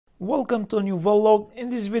Welcome to a new Voltlog.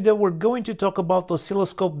 In this video we're going to talk about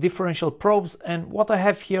oscilloscope differential probes, and what I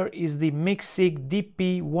have here is the Micsig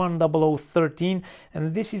DP10013,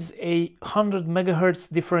 and this is a 100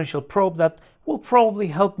 MHz differential probe that will probably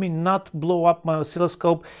help me not blow up my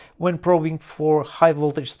oscilloscope when probing for high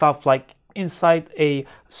voltage stuff like inside a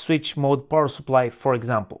switch mode power supply, for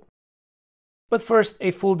example. But first,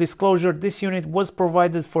 a full disclosure, this unit was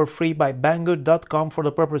provided for free by Banggood.com for the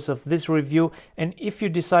purpose of this review, and if you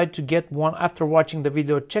decide to get one after watching the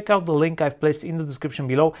video, check out the link I've placed in the description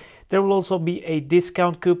below. There will also be a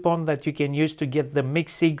discount coupon that you can use to get the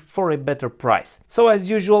Micsig for a better price. So as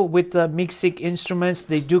usual with Micsig instruments,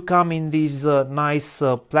 they do come in these nice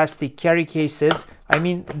plastic carry cases. I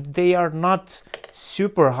mean, they are not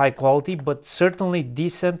super high quality, but certainly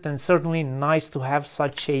decent and certainly nice to have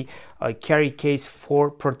such a carry case for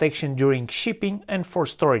protection during shipping and for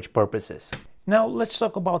storage purposes. Now let's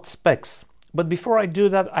talk about specs. But before I do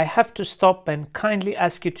that, I have to stop and kindly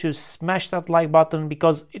ask you to smash that like button,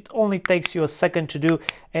 because it only takes you a second to do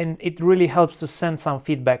and it really helps to send some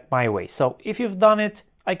feedback my way. So if you've done it,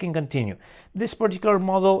 I can continue. This particular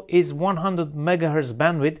model is 100 MHz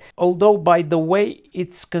bandwidth, although by the way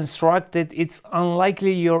it's constructed, it's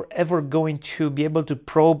unlikely you're ever going to be able to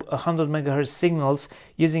probe 100 MHz signals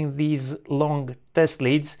using these long test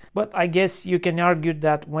leads. But I guess you can argue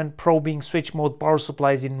that when probing switch mode power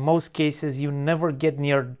supplies, in most cases you never get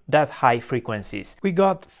near that high frequencies. We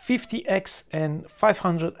got 50x and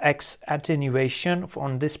 500x attenuation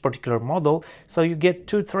on this particular model, so you get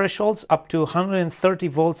two thresholds, up to 130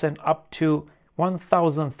 volts and up to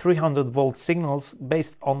 1300 volt signals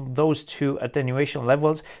based on those two attenuation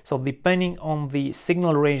levels. So depending on the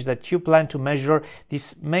signal range that you plan to measure,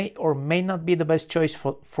 this may or may not be the best choice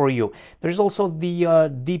for you. There's also the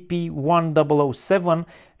DP10013,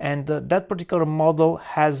 and that particular model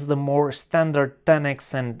has the more standard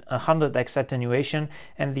 10x and 100x attenuation,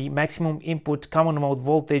 and the maximum input common mode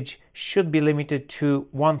voltage should be limited to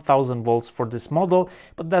 1000 volts for this model,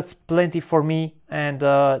 but that's plenty for me. And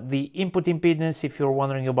the input impedance, if you're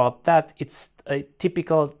wondering about that, it's a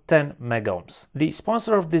typical 10 megohms. The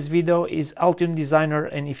sponsor of this video is Altium Designer,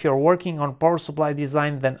 and if you're working on power supply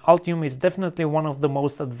design, then Altium is definitely one of the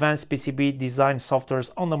most advanced PCB design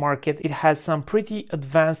softwares on the market. It has some pretty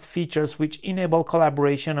advanced features which enable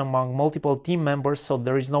collaboration among multiple team members, so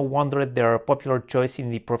there is no wonder they're a popular choice in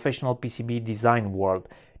the professional PCB design world.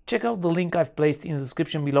 Check out the link I've placed in the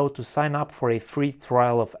description below to sign up for a free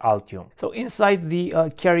trial of Altium. So inside the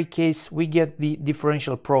carry case we get the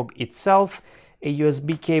differential probe itself, a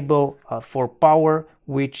USB cable for power,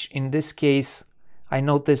 which in this case I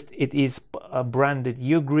noticed it is branded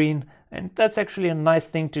Ugreen, and that's actually a nice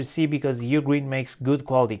thing to see because Ugreen makes good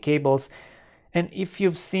quality cables. And if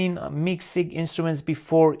you've seen Micsig instruments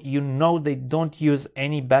before, you know they don't use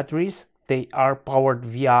any batteries. They are powered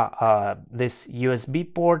via this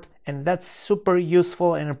USB port, and that's super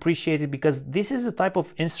useful and appreciated because this is a type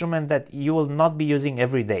of instrument that you will not be using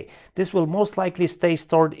every day. This will most likely stay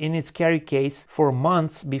stored in its carry case for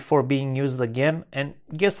months before being used again, and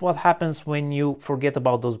guess what happens when you forget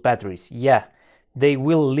about those batteries? Yeah, they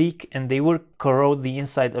will leak and they will corrode the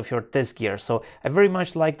inside of your test gear. So I very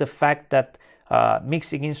much like the fact that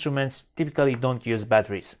Micsig instruments typically don't use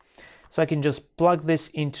batteries. So I can just plug this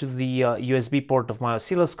into the USB port of my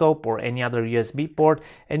oscilloscope or any other USB port,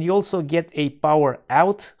 and you also get a power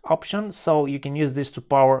out option, so you can use this to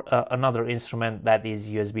power another instrument that is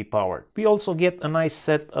USB powered. We also get a nice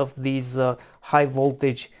set of these high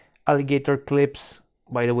voltage alligator clips.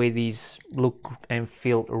 By the way, these look and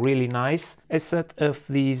feel really nice. A set of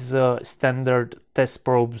these standard test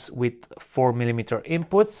probes with 4mm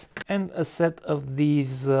inputs, and a set of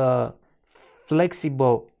these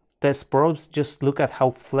flexible test probes. Just look at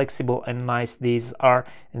how flexible and nice these are,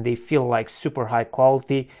 and they feel like super high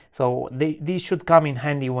quality. So these should come in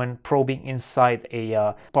handy when probing inside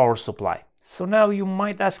a power supply. So now you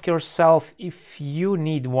might ask yourself if you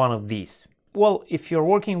need one of these. Well, if you're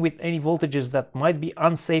working with any voltages that might be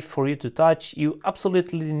unsafe for you to touch, you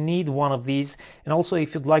absolutely need one of these. And also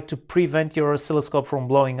if you'd like to prevent your oscilloscope from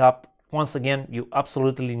blowing up, once again, you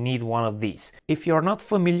absolutely need one of these. If you're not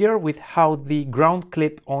familiar with how the ground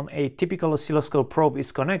clip on a typical oscilloscope probe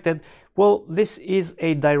is connected, well, this is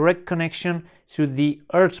a direct connection to the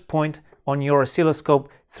earth point on your oscilloscope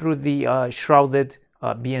through the shrouded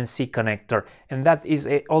BNC connector, and that is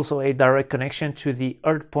also a direct connection to the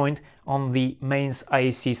earth point on the mains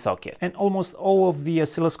IEC socket. And almost all of the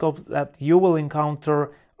oscilloscopes that you will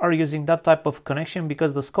encounter are using that type of connection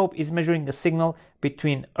because the scope is measuring a signal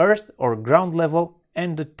between earth or ground level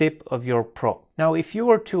and the tip of your probe. Now if you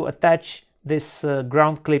were to attach this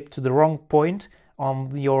ground clip to the wrong point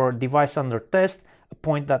on your device under test, a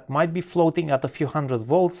point that might be floating at a few hundred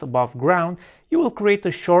volts above ground, you will create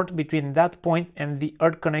a short between that point and the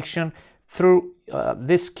earth connection through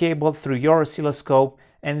this cable through your oscilloscope,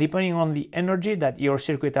 and depending on the energy that your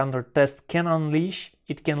circuit under test can unleash,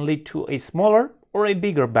 it can lead to a smaller or a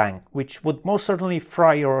bigger bang, which would most certainly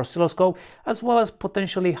fry your oscilloscope as well as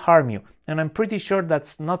potentially harm you. And I'm pretty sure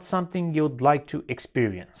that's not something you'd like to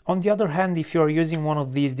experience. On the other hand, if you are using one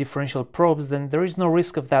of these differential probes, then there is no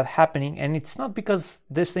risk of that happening, and it's not because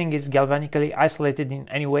this thing is galvanically isolated in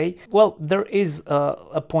any way. Well, there is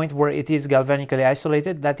a point where it is galvanically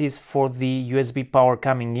isolated, that is for the USB power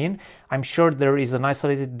coming in. I'm sure there is an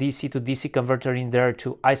isolated DC to DC converter in there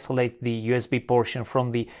to isolate the USB portion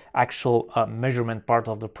from the actual measurement part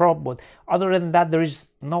of the probe, but other than that, there is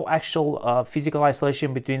no actual physical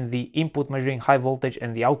isolation between the input measuring high voltage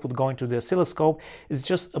and the output going to the oscilloscope. It's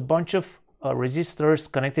just a bunch of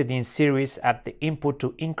resistors connected in series at the input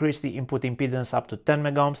to increase the input impedance up to 10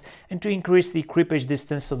 megohms and to increase the creepage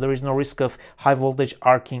distance, so there is no risk of high voltage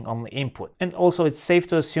arcing on the input. And also it's safe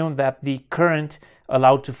to assume that the current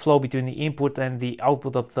allowed to flow between the input and the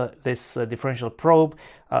output of this differential probe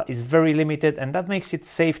is very limited, and that makes it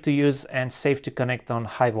safe to use and safe to connect on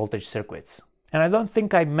high voltage circuits. And I don't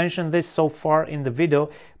think I mentioned this so far in the video,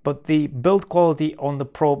 but the build quality on the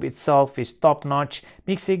probe itself is top notch.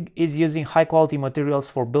 Micsig is using high quality materials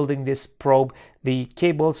for building this probe. The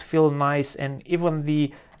cables feel nice, and even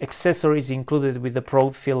the accessories included with the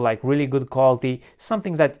probe feel like really good quality,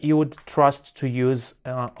 something that you would trust to use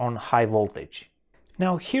on high voltage.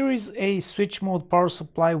 Now here is a switch mode power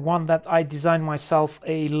supply, one that I designed myself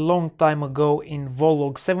a long time ago in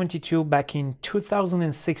Voltlog 72 back in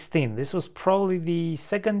 2016. This was probably the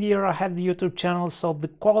second year I had the YouTube channel, so the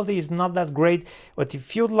quality is not that great, but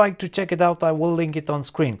if you'd like to check it out, I will link it on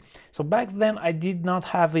screen. So back then I did not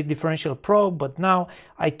have a differential probe, but now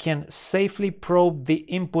I can safely probe the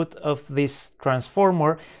input of this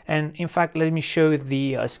transformer, and in fact let me show you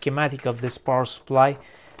the schematic of this power supply.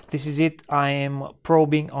 This is it. I am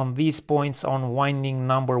probing on these points on winding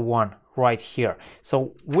number 1 right here.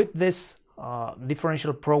 So with this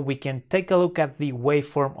differential probe, we can take a look at the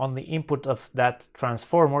waveform on the input of that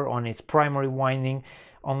transformer on its primary winding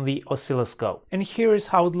on the oscilloscope. And here is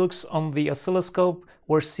how it looks on the oscilloscope.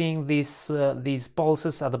 We're seeing these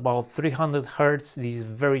pulses at about 300 Hz, these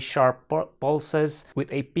very sharp pulses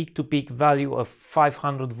with a peak-to-peak value of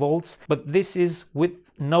 500 volts. But this is with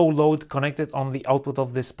no load connected on the output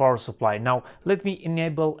of this power supply. Now let me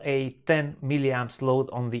enable a 10 milliamps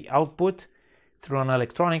load on the output through an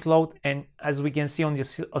electronic load, and as we can see on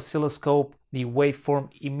the oscilloscope, the waveform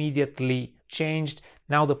immediately changed.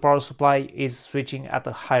 Now the power supply is switching at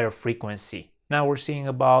a higher frequency. Now we're seeing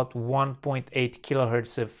about 1.8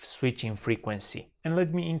 kilohertz of switching frequency. And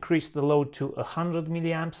let me increase the load to 100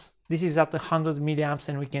 milliamps. This is at 100 milliamps,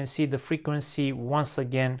 and we can see the frequency once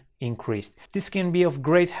again increased. This can be of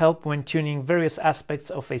great help when tuning various aspects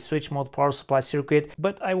of a switch mode power supply circuit,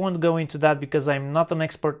 but I won't go into that because I'm not an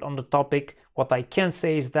expert on the topic. What I can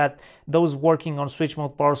say is that those working on switch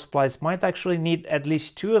mode power supplies might actually need at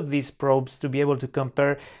least 2 of these probes to be able to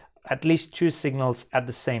compare at least 2 signals at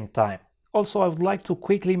the same time. Also, I would like to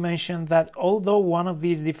quickly mention that although one of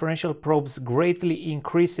these differential probes greatly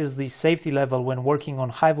increases the safety level when working on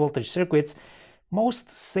high voltage circuits,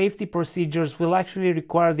 most safety procedures will actually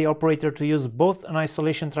require the operator to use both an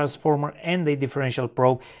isolation transformer and a differential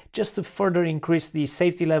probe just to further increase the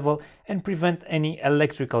safety level and prevent any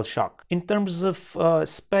electrical shock. In terms of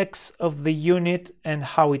specs of the unit and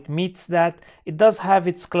how it meets that, it does have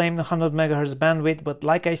its claimed 100 MHz bandwidth, but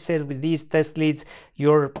like I said, with these test leads,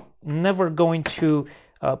 you're never going to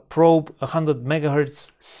probe 100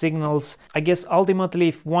 megahertz signals. I guess ultimately,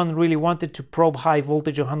 if one really wanted to probe high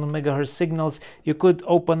voltage 100 megahertz signals, you could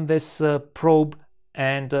open this probe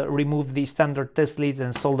and remove the standard test leads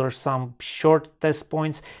and solder some short test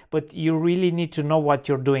points, but you really need to know what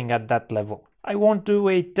you're doing at that level. I won't do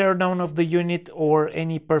a teardown of the unit or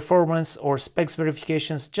any performance or specs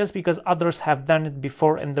verifications just because others have done it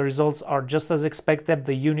before and the results are just as expected.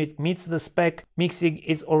 The unit meets the spec. Micsig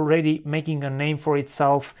is already making a name for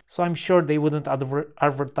itself, so I'm sure they wouldn't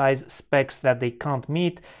advertise specs that they can't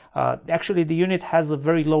meet. Actually, the unit has a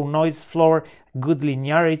very low noise floor, good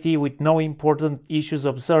linearity with no important issues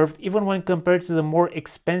observed. Even when compared to the more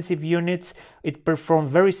expensive units, it performed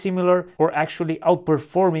very similar or actually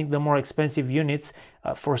outperforming the more expensive units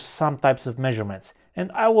for some types of measurements.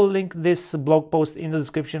 And I will link this blog post in the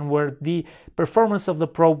description where the performance of the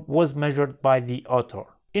probe was measured by the author.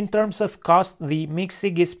 In terms of cost, the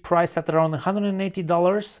Micsig is priced at around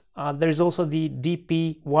 $180. There's also the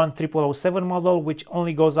DP10013 model, which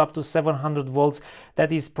only goes up to 700 volts.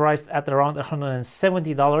 That is priced at around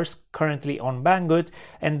 $170 currently on Banggood.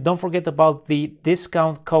 And don't forget about the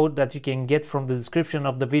discount code that you can get from the description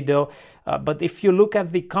of the video. But if you look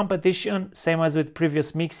at the competition, same as with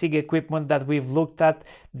previous Micsig equipment that we've looked at,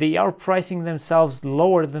 they are pricing themselves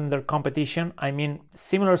lower than their competition. I mean,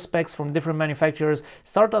 similar specs from different manufacturers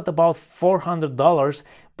start at about $400,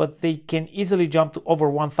 but they can easily jump to over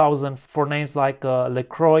 1,000 for names like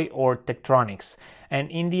LaCroix or Tektronix. And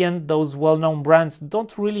in the end, those well-known brands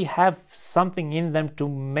don't really have something in them to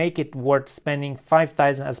make it worth spending 5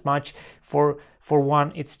 times as much for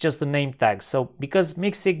one. It's just a name tag. So because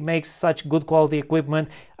Micsig makes such good quality equipment,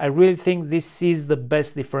 I really think this is the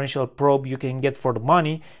best differential probe you can get for the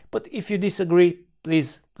money. But if you disagree,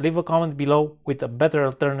 please leave a comment below with a better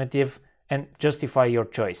alternative and justify your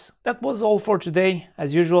choice. That was all for today.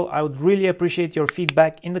 As usual, I would really appreciate your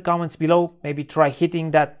feedback in the comments below. Maybe try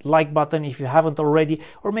hitting that like button if you haven't already,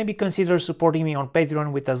 or maybe consider supporting me on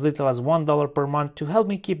Patreon with as little as $1 per month to help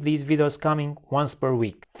me keep these videos coming once per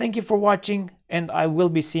week. Thank you for watching, and I will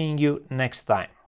be seeing you next time.